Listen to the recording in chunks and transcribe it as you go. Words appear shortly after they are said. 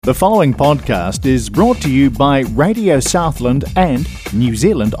The following podcast is brought to you by Radio Southland and New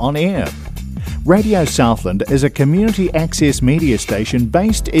Zealand On Air. Radio Southland is a community access media station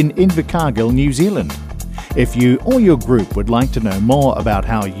based in Invercargill, New Zealand. If you or your group would like to know more about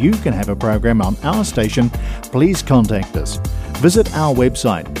how you can have a program on our station, please contact us. Visit our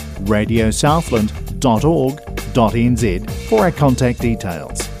website, radiosouthland.org.nz, for our contact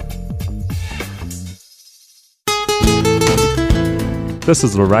details. This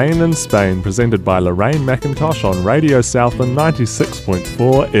is Lorraine in Spain, presented by Lorraine McIntosh on Radio Southland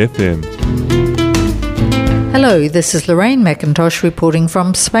 96.4 FM. Hello, this is Lorraine McIntosh reporting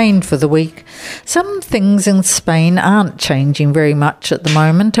from Spain for the week. Some things in Spain aren't changing very much at the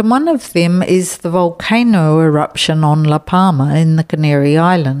moment, and one of them is the volcano eruption on La Palma in the Canary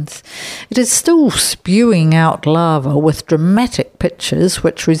Islands. It is still spewing out lava with dramatic pictures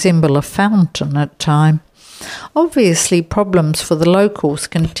which resemble a fountain at times. Obviously, problems for the locals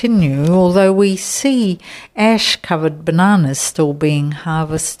continue, although we see ash-covered bananas still being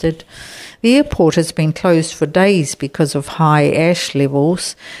harvested. The airport has been closed for days because of high ash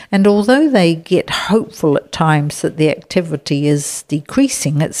levels, and although they get hopeful at times that the activity is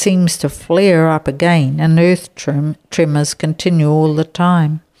decreasing, it seems to flare up again, and earth tremors continue all the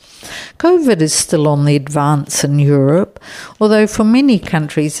time. COVID is still on the advance in Europe, although for many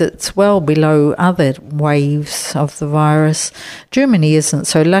countries it's well below other waves of the virus. Germany isn't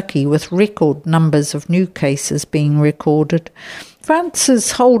so lucky, with record numbers of new cases being recorded. France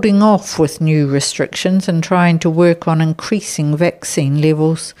is holding off with new restrictions and trying to work on increasing vaccine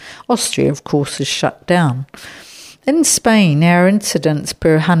levels. Austria, of course, is shut down. In Spain, our incidence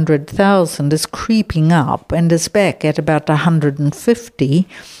per 100,000 is creeping up and is back at about 150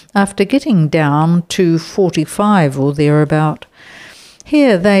 after getting down to 45 or thereabout.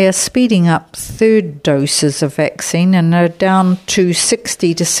 Here they are speeding up third doses of vaccine and are down to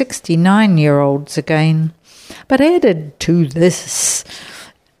 60 to 69-year-olds again. But added to this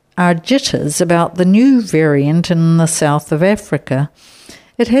are jitters about the new variant in the south of Africa.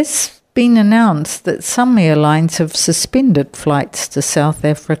 It has been announced that some airlines have suspended flights to South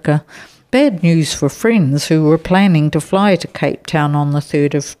Africa. Bad news for friends who were planning to fly to Cape Town on the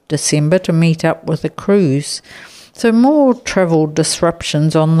 3rd of December to meet up with a cruise. So more travel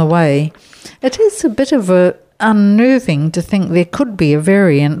disruptions on the way. It is a bit of unnerving to think there could be a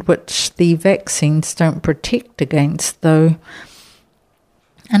variant which the vaccines don't protect against, though.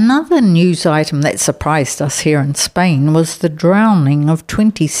 Another news item that surprised us here in Spain was the drowning of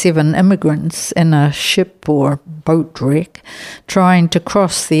 27 immigrants in a ship or boat wreck trying to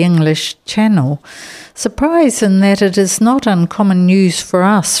cross the English Channel. Surprise in that it is not uncommon news for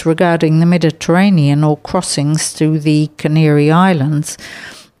us regarding the Mediterranean or crossings to the Canary Islands.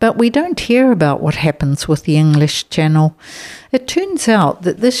 But we don't hear about what happens with the English Channel. It turns out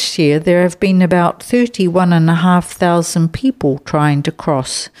that this year there have been about 31,500 people trying to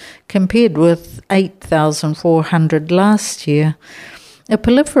cross, compared with 8,400 last year. A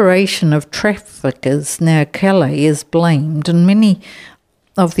proliferation of traffickers near Calais is blamed, and many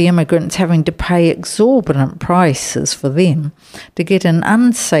of the immigrants having to pay exorbitant prices for them to get in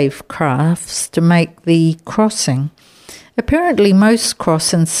unsafe crafts to make the crossing. Apparently most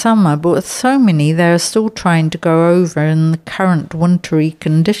cross in summer, but with so many they are still trying to go over in the current wintry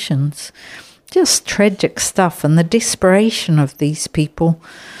conditions. Just tragic stuff, and the desperation of these people.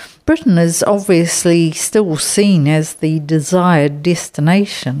 Britain is obviously still seen as the desired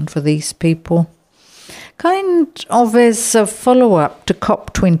destination for these people. Kind of as a follow-up to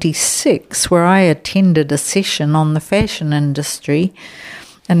COP26, where I attended a session on the fashion industry,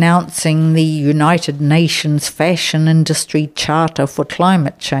 announcing the United Nations Fashion Industry Charter for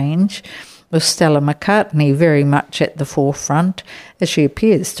Climate Change, with Stella McCartney very much at the forefront, as she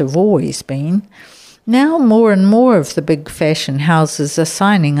appears to have always been. Now more and more of the big fashion houses are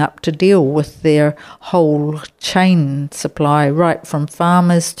signing up to deal with their whole chain supply, right from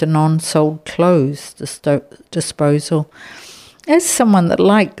farmers to non-sold clothes disposal. As someone that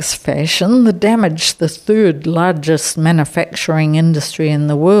likes fashion, the damage the third largest manufacturing industry in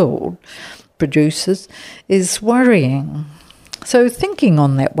the world produces is worrying. So thinking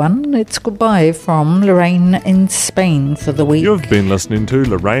on that one, it's goodbye from Lorraine in Spain for the week. You've been listening to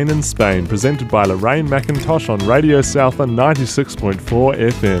Lorraine in Spain, presented by Lorraine McIntosh on Radio Southland 96.4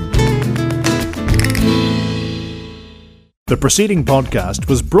 FM. The preceding podcast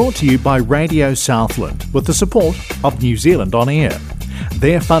was brought to you by Radio Southland with the support of New Zealand On Air.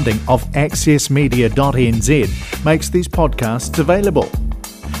 Their funding of accessmedia.nz makes these podcasts available.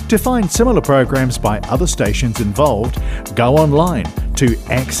 To find similar programs by other stations involved, go online to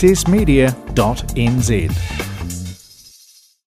accessmedia.nz.